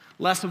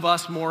 Less of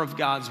us, more of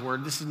God's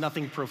word. This is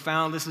nothing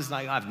profound. This is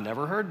like, I've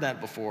never heard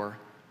that before.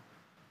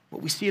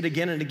 But we see it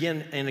again and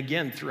again and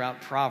again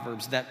throughout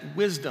Proverbs, that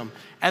wisdom,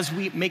 as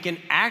we make an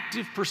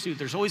active pursuit,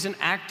 there's always an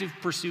active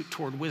pursuit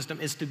toward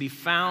wisdom, is to be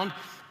found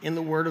in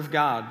the word of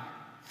God.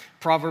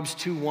 Proverbs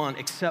 2:1,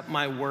 accept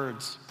my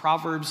words.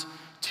 Proverbs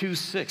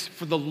 2:6,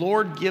 for the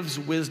Lord gives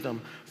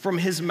wisdom. From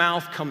his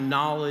mouth come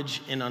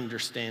knowledge and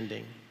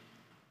understanding.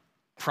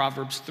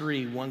 Proverbs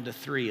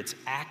 3:1-3, it's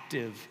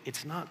active,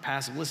 it's not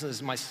passive. Listen, this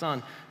is my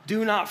son.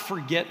 Do not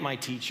forget my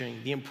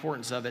teaching, the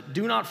importance of it.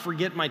 Do not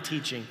forget my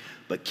teaching,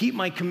 but keep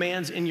my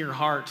commands in your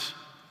heart.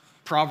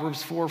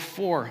 Proverbs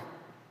 4:4,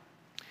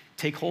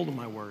 take hold of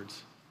my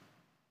words.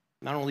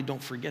 Not only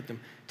don't forget them,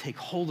 take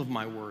hold of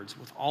my words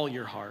with all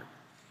your heart.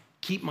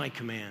 Keep my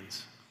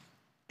commands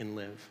and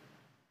live.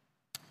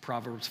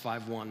 Proverbs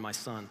 5:1, my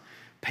son,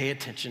 Pay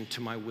attention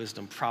to my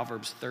wisdom.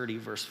 Proverbs 30,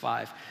 verse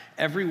 5.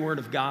 Every word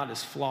of God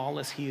is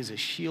flawless. He is a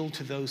shield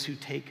to those who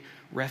take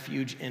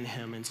refuge in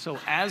him. And so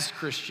as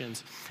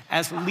Christians,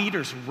 as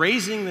leaders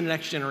raising the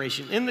next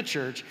generation in the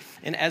church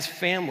and as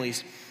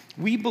families,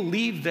 we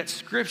believe that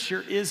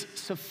Scripture is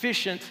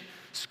sufficient.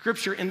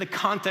 Scripture in the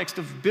context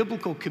of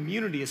biblical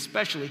community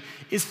especially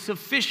is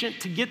sufficient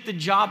to get the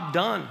job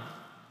done.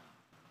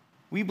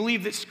 We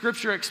believe that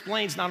Scripture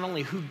explains not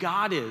only who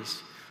God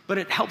is, but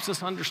it helps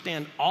us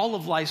understand all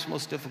of life's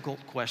most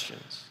difficult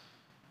questions.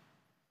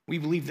 We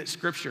believe that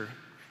Scripture,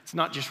 it's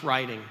not just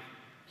writing,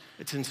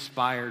 it's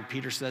inspired.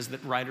 Peter says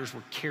that writers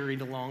were carried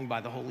along by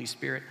the Holy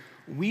Spirit.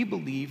 We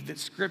believe that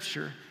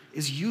Scripture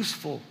is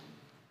useful.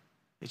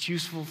 It's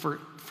useful for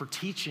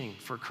teaching,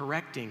 for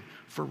correcting,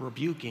 for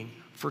rebuking,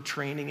 for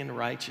training in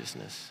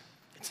righteousness.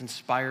 It's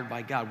inspired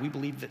by God. We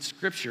believe that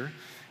Scripture,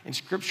 and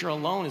Scripture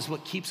alone, is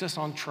what keeps us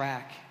on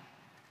track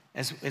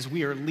as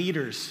we are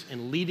leaders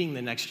in leading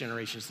the next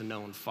generations to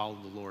know and follow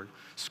the Lord.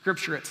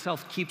 Scripture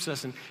itself keeps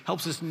us and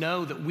helps us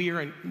know that we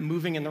are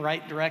moving in the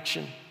right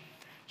direction.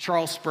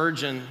 Charles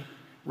Spurgeon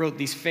wrote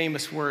these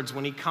famous words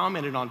when he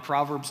commented on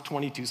Proverbs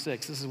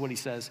 22:6. This is what he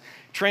says: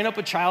 "Train up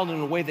a child in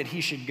the way that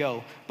he should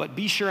go, but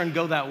be sure and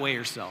go that way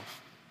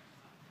yourself."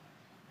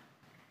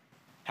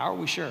 How are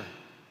we sure?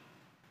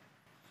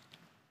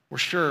 We're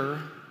sure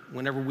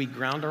whenever we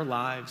ground our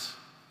lives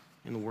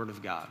in the Word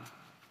of God.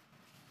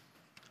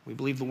 We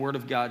believe the Word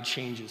of God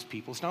changes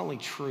people. It's not only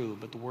true,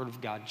 but the Word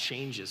of God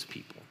changes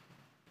people.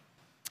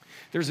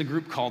 There's a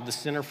group called the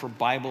Center for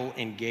Bible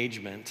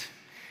Engagement,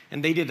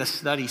 and they did a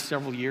study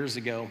several years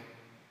ago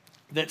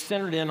that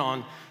centered in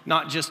on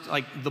not just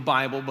like the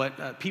Bible,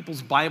 but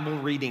people's Bible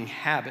reading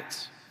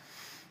habits.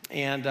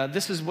 And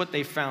this is what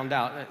they found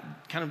out.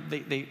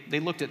 They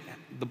looked at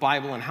the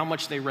Bible and how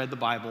much they read the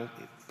Bible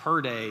per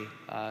day,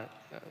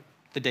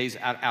 the days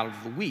out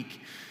of the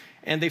week.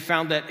 And they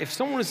found that if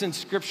someone was in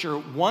Scripture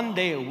one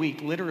day a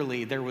week,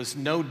 literally, there was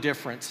no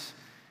difference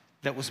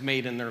that was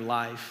made in their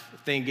life.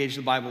 If they engaged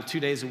the Bible 2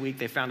 days a week,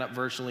 they found out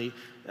virtually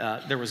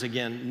there was,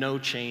 again, no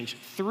change.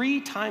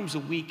 3 times a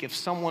week, if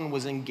someone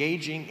was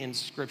engaging in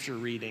Scripture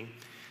reading,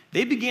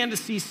 they began to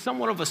see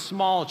somewhat of a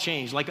small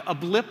change, like a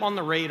blip on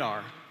the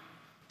radar.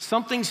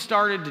 Something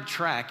started to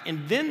track.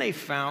 And then they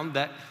found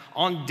that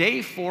on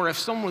day 4, if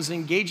someone was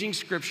engaging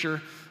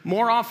Scripture,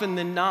 more often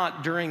than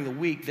not during the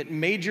week, that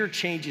major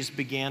changes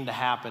began to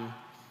happen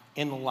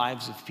in the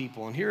lives of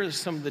people. And here are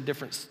some of the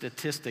different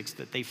statistics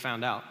that they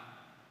found out.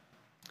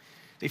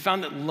 They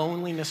found that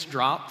loneliness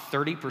dropped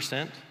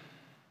 30%.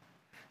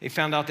 They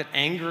found out that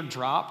anger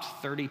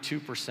dropped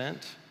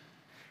 32%.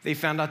 They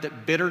found out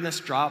that bitterness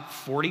dropped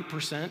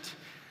 40%.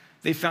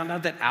 They found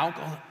out that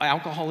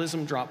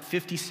alcoholism dropped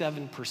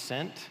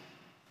 57%.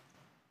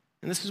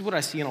 And this is what I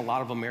see in a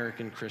lot of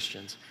American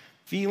Christians.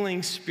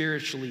 Feeling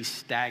spiritually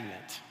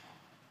stagnant.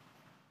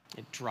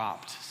 It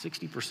dropped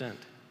 60%.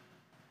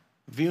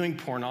 Viewing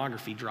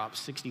pornography dropped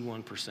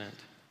 61%.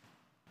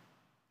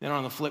 Then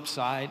on the flip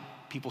side,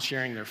 people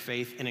sharing their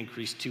faith, it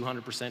increased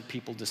 200%.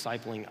 People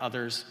discipling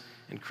others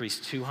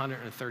increased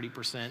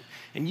 230%.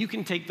 And you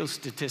can take those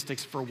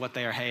statistics for what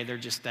they are. Hey, they're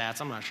just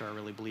stats. I'm not sure I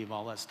really believe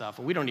all that stuff.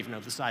 We don't even know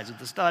the size of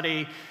the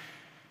study.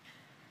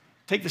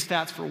 Take the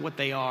stats for what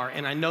they are,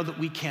 and I know that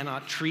we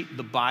cannot treat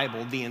the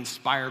Bible, the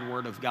inspired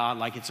Word of God,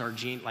 like it's our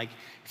gene. Like,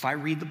 if I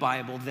read the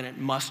Bible, then it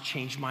must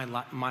change my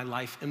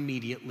life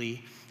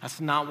immediately.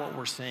 That's not what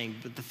we're saying.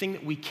 But the thing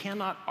that we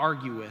cannot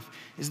argue with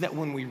is that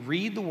when we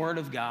read the Word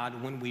of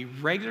God, when we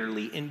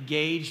regularly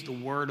engage the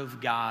Word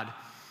of God,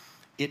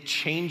 it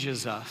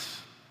changes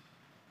us.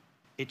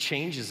 It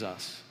changes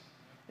us.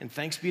 And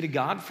thanks be to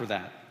God for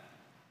that.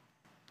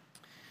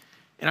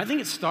 And I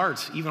think it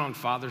starts, even on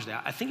Father's Day,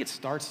 I think it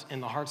starts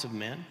in the hearts of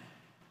men.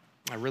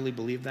 I really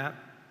believe that.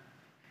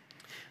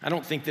 I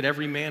don't think that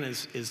every man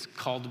is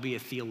called to be a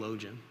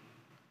theologian.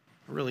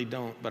 I really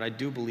don't. But I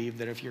do believe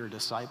that if you're a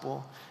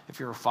disciple, if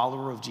you're a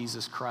follower of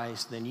Jesus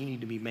Christ, then you need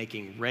to be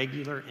making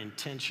regular,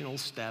 intentional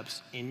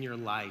steps in your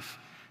life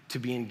to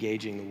be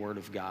engaging the Word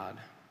of God.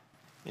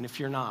 And if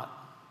you're not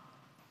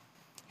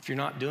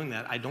doing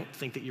that, I don't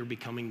think that you're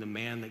becoming the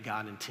man that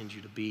God intends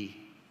you to be.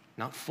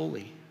 Not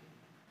fully.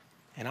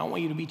 And I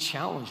want you to be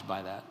challenged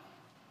by that.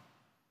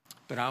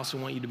 But I also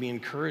want you to be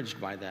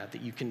encouraged by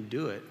that you can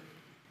do it.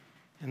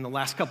 In the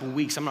last couple of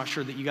weeks, I'm not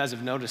sure that you guys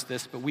have noticed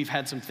this, but we've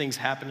had some things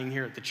happening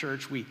here at the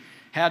church. We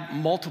had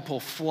multiple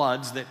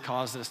floods that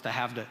caused us to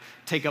have to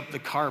take up the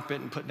carpet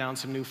and put down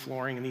some new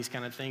flooring and these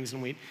kind of things.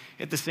 And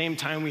at the same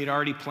time, we had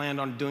already planned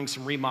on doing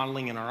some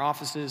remodeling in our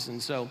offices.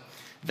 And so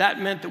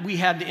that meant that we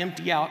had to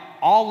empty out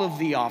all of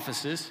the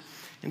offices.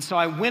 And so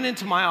I went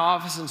into my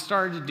office and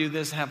started to do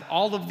this, have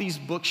all of these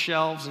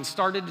bookshelves, and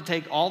started to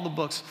take all the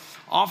books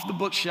off the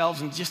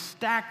bookshelves and just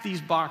stack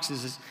these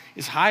boxes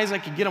as high as I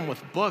could get them with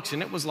books.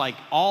 And it was like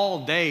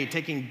all day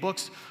taking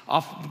books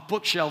off the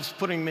bookshelves,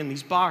 putting them in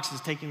these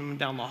boxes, taking them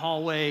down the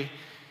hallway.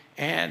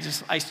 And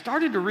I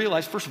started to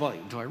realize, first of all,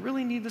 do I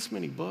really need this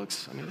many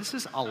books? I mean, this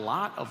is a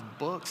lot of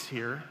books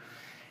here.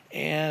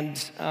 And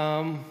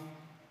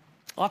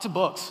Lots of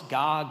books,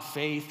 God,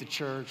 faith, the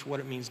church, what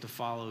it means to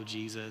follow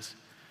Jesus.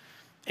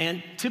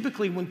 And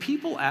typically when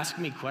people ask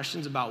me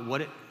questions about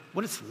what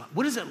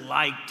is it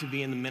like to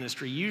be in the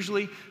ministry,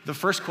 usually the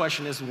first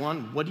question is,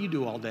 one, what do you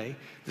do all day?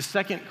 The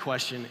second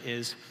question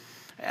is,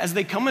 as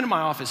they come into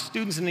my office,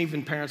 students and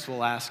even parents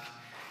will ask,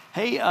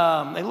 hey,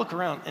 they look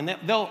around and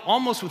they'll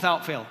almost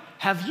without fail,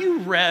 have you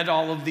read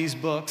all of these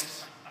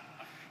books?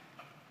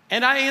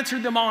 And I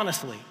answered them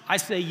honestly. I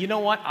say, you know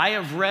what? I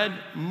have read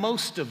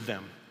most of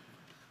them.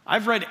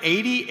 I've read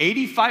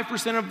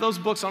 85% of those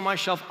books on my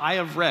shelf I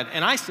have read.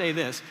 And I say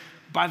this,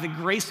 by the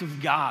grace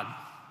of God,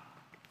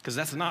 because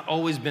that's not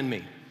always been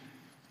me.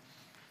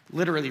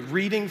 Literally,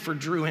 reading for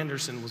Drew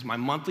Henderson was my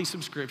monthly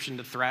subscription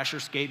to Thrasher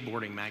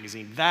Skateboarding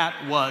magazine. That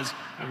was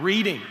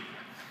reading.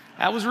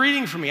 That was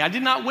reading for me. I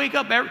did not wake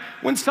up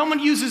when someone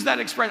uses that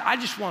expression, I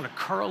just want to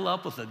curl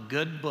up with a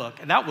good book.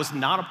 And that was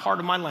not a part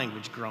of my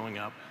language growing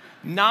up.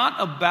 Not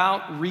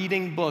about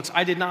reading books.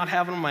 I did not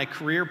have it on my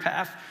career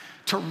path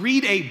to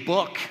read a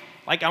book.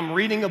 Like I'm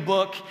reading a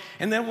book,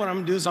 and then what I'm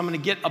going to do is I'm going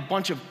to get a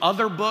bunch of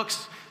other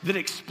books that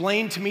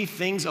explain to me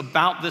things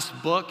about this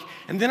book,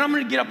 and then I'm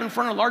going to get up in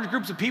front of large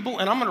groups of people,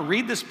 and I'm going to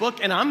read this book,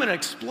 and I'm going to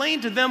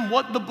explain to them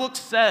what the book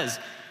says.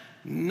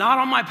 Not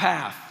on my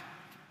path.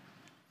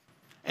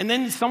 And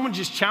then someone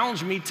just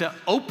challenged me to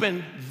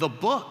open the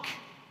book.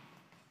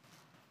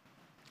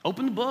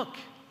 Open the book.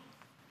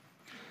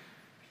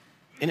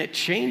 And it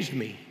changed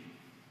me.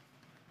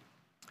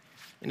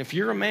 And if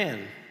you're a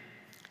man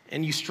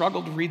and you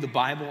struggle to read the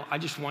Bible, I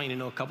just want you to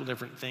know a couple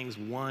different things.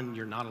 One,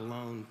 you're not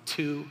alone.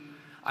 Two,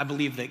 I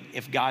believe that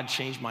if God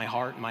changed my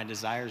heart and my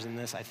desires in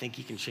this, I think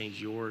he can change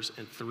yours.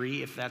 And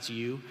three, if that's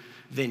you,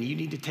 then you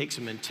need to take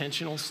some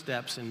intentional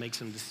steps and make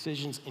some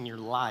decisions in your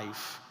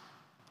life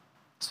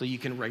so you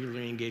can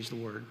regularly engage the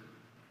Word.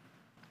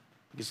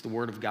 It's the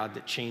Word of God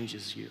that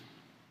changes you.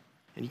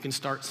 And you can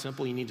start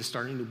simple. You need to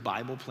start a new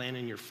Bible plan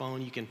in your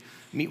phone. You can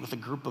meet with a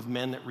group of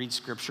men that read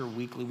Scripture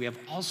weekly. We have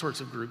all sorts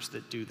of groups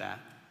that do that.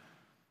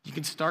 You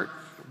can start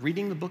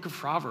reading the book of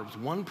Proverbs,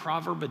 one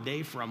proverb a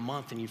day for a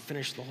month, and you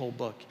finish the whole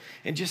book.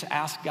 And just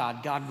ask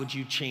God, God, would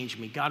you change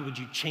me? God, would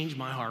you change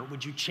my heart?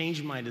 Would you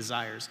change my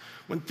desires?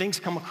 When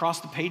things come across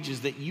the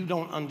pages that you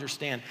don't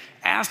understand,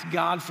 ask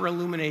God for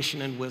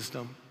illumination and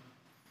wisdom.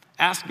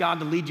 Ask God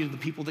to lead you to the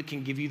people that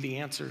can give you the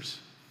answers.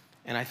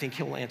 And I think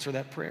he'll answer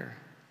that prayer.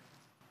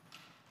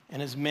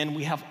 And as men,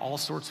 we have all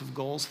sorts of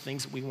goals,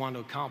 things that we want to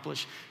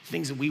accomplish,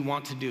 things that we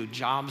want to do,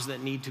 jobs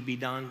that need to be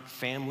done,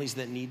 families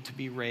that need to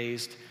be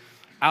raised,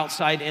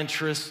 outside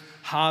interests,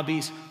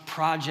 hobbies,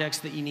 projects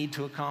that you need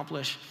to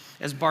accomplish.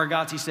 As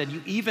Bargatze said,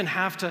 you even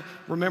have to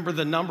remember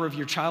the number of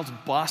your child's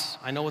bus.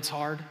 I know it's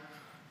hard.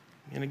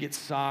 You're going to get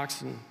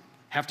socks and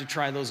have to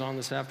try those on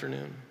this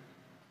afternoon.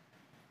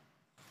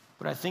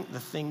 But I think the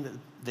thing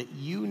that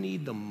you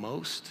need the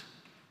most,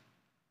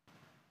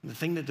 the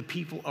thing that the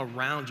people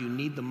around you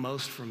need the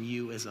most from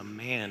you as a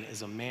man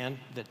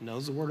that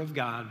knows the Word of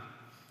God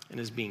and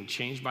is being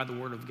changed by the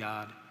Word of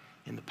God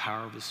in the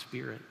power of His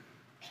Spirit.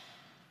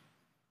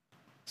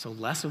 So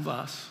less of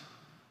us,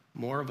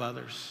 more of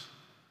others.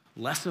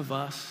 Less of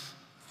us,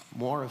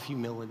 more of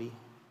humility.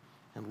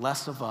 And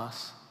less of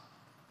us,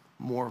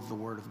 more of the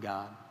Word of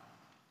God.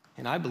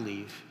 And I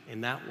believe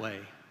in that way,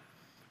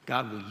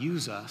 God will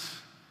use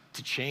us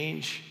to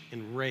change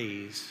and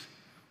raise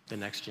the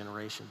next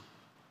generation.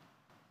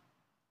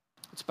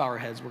 Let's bow our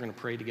heads. We're going to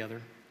pray together.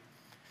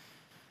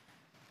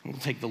 And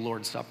we'll take the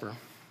Lord's Supper.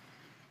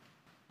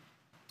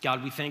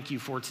 God, we thank you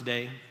for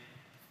today.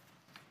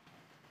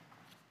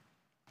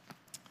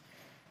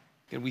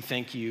 God, we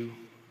thank you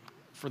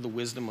for the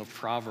wisdom of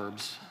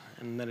Proverbs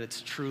and that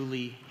it's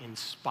truly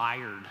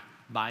inspired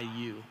by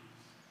you.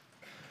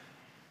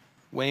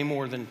 Way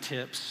more than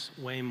tips,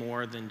 way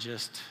more than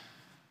just,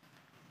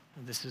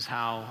 this is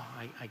how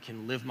I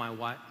can live my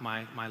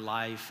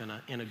life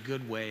in a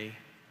good way.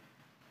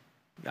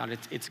 God,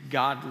 it's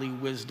godly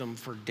wisdom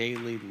for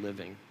daily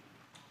living.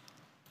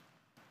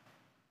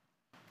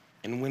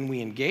 And when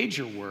we engage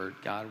your word,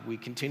 God, we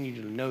continue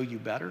to know you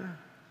better.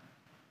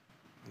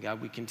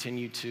 God, we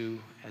continue to,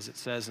 as it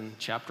says in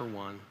chapter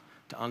 1,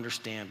 to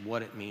understand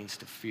what it means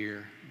to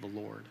fear the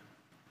Lord.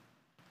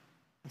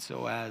 And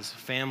so as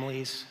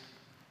families,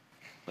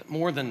 but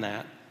more than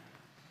that,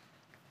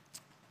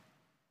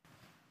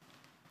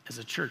 as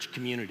a church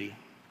community,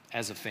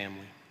 as a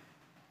family,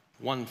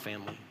 one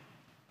family,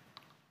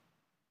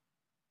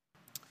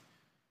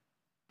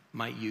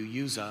 might you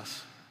use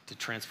us to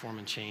transform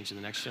and change the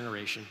next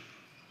generation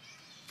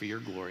for your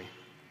glory.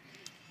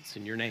 It's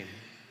in your name.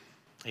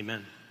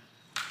 Amen.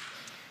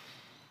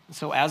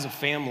 So as a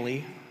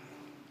family,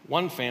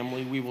 one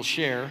family, we will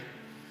share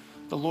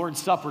the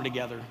Lord's Supper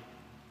together.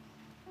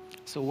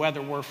 So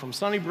whether we're from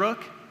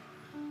Sunnybrook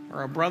or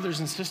our brothers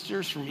and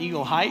sisters from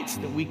Eagle Heights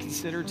that we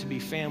consider to be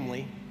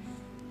family,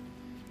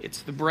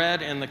 it's the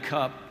bread and the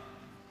cup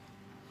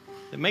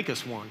that make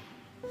us one.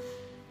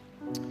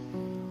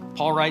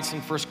 Paul writes in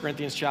 1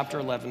 Corinthians chapter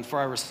 11, "For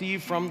I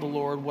received from the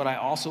Lord what I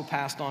also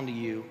passed on to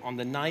you. On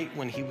the night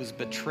when he was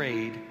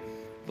betrayed,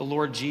 the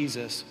Lord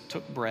Jesus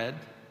took bread.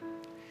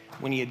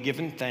 when he had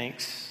given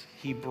thanks,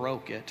 he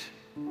broke it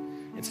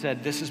and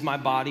said, "This is my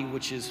body,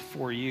 which is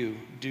for you.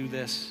 Do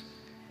this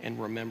in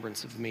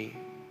remembrance of me."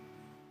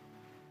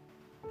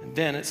 And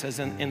then it says,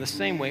 in the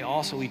same way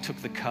also he took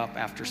the cup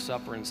after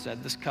supper and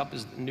said, "This cup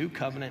is the new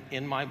covenant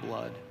in my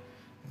blood.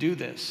 Do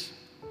this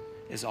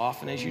as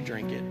often as you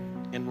drink it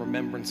in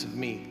remembrance of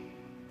me.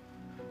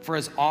 For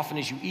as often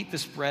as you eat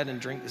this bread and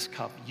drink this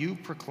cup, you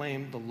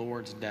proclaim the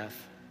Lord's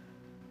death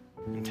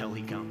until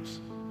he comes."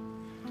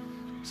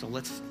 So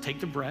let's take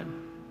the bread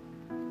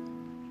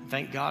and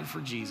thank God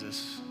for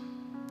Jesus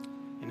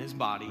and his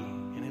body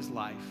and his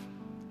life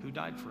who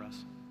died for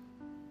us.